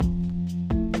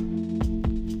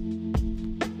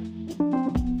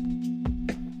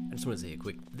just want to say a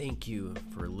quick thank you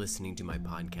for listening to my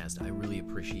podcast. I really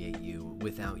appreciate you.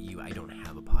 Without you, I don't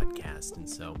have a podcast, and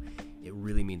so it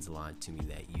really means a lot to me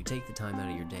that you take the time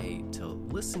out of your day to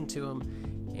listen to them,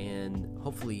 and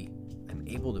hopefully I'm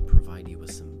able to provide you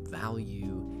with some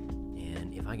value.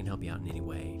 And if I can help you out in any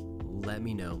way, let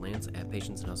me know. Lance at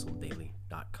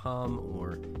patienceandhustledaily.com,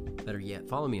 or better yet,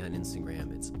 follow me on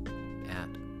Instagram. It's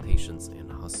at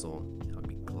patienceandhustle. I'll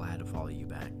be glad to follow you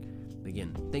back.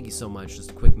 Again, thank you so much.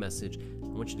 Just a quick message. I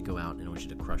want you to go out and I want you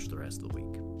to crush the rest of the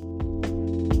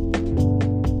week.